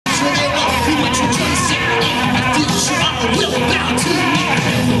too much rejoicing in the future. All will bow to me.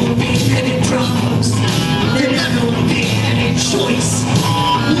 There won't be any problems. There never will be any choice.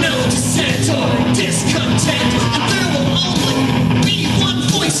 No dissent or discontent. And there will only be one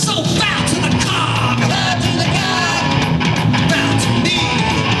voice. So bow to the cog. Bow to the cog. Bow to me.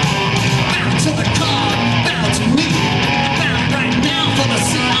 Bow to the cog. Bow to me. Bow right now for the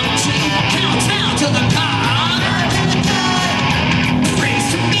COG. Countdown to the cog. Praise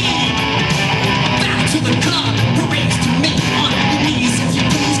to me. Bow to the cog. Praise to me. On your knees if you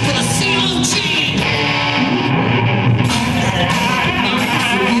please for the COG.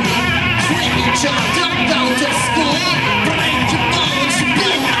 Quit your job. Don't go to school. Break your bones.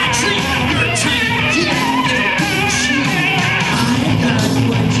 Build my dream. Your time. You get a big shoe. I got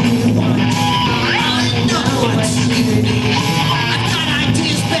what you want. I know what you need. I've got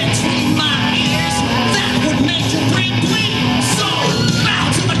ideas between my ears that would make your brain bleed. So bow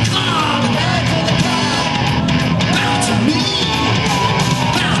to the cog. Bow to me.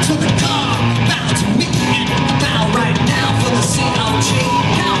 Bow to the cog. Bow to me. And bow right now for the COG.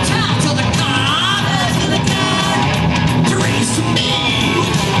 Countdown to the cog. Praise to me.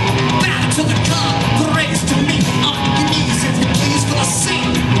 Bow to the cog. Praise to me. On your knees if you please for the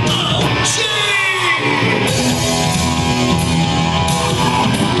COG.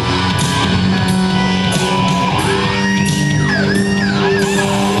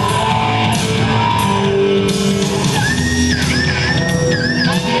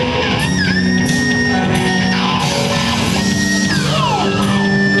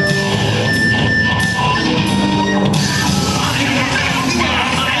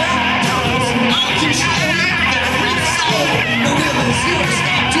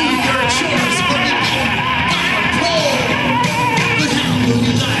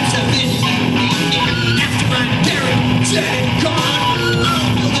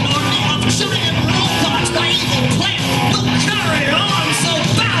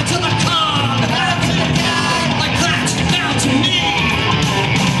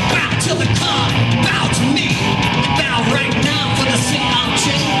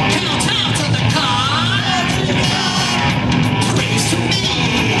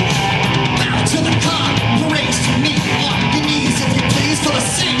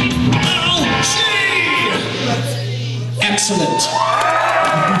 Excellent.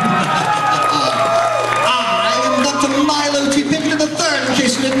 I am Dr. Milo T. Pinkett III, in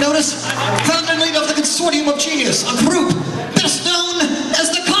case you didn't notice, founder and leader of the Consortium of Genius, a group best known as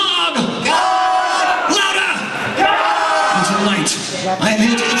the COG. Louder! And tonight, I am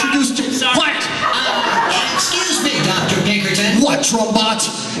here to introduce you. Quiet! Excuse me, Dr. Pinkerton. What, Trombot?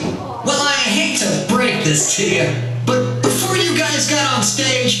 Well, I hate to break this to you, but before you guys got on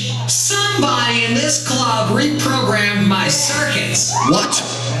stage, somebody in this club reprogrammed my circuits. What?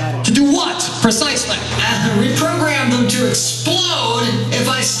 To do what, precisely? Reprogrammed them to explode if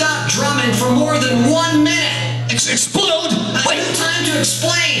I stopped drumming for more than 1 minute. Explode? Wait. Time to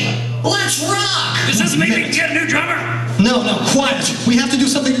explain. Let's rock. Does this mean we can get a new drummer? No, quiet. We have to do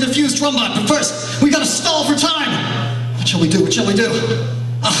something to defuse Trombot, but first, we gotta stall for time. What shall we do? What shall we do?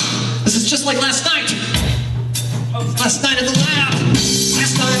 This is just like last night. Last night at the lab.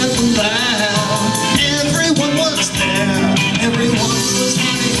 Last night at the lab. Everyone was there. Everyone was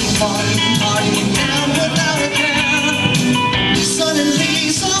having fun, partying down without a care. Suddenly,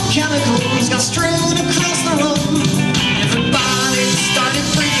 some chemicals got strewn across the room. Everybody started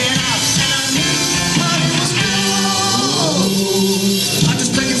freaking out, and I knew the party was cool. I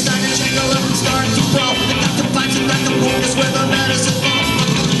just think it's time to jangle up and start to brawl. The doctor fights and like the wound is where the medicine falls.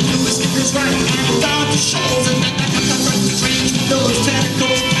 Do is get this right and down to shows, and then strange with those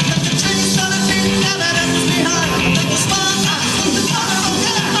tentacles. Let the train start beating down and it was behind. Let the small eyes from the bottom of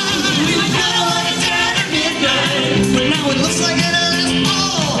the eye. We never want to die at midnight, but now it looks like it is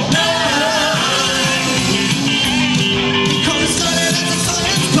all night. Because it started at the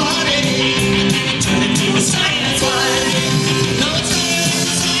science party, and then it turned into a science party. No, it started at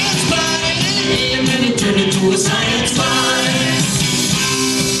the science party, and then it turned into a science party.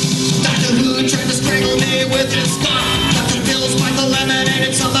 Dr. Who tried to strangle me with his thumb. Spike the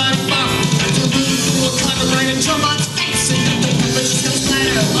lemonade, somebody bump. Dr. Who threw a clever right in Trombot's face, and then the pepper just got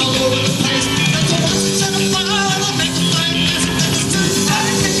splattered all over the place. Dr. Wants to set a fire, and I'll make the flame fast. And then the students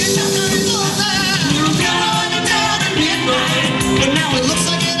started thinking Dr. is all there. You got on it down at midnight, but now it looks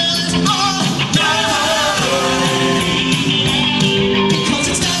like it is all night. Because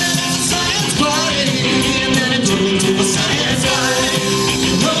it started as a science party, and then it turned into a science party.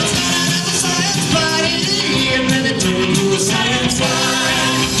 Oh, it started as a science party, and then it turned into a science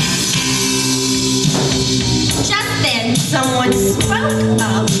party.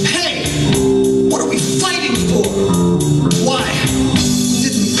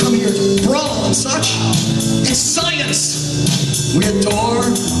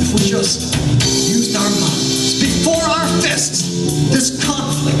 this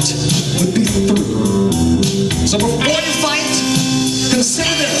conflict would be through. So before you fight,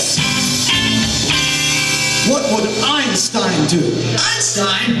 consider this. What would Einstein do?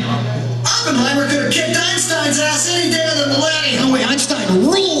 Einstein? Oppenheimer could have kicked Einstein's ass any day of the millennium. No way, Einstein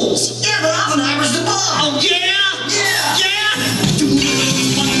ruled.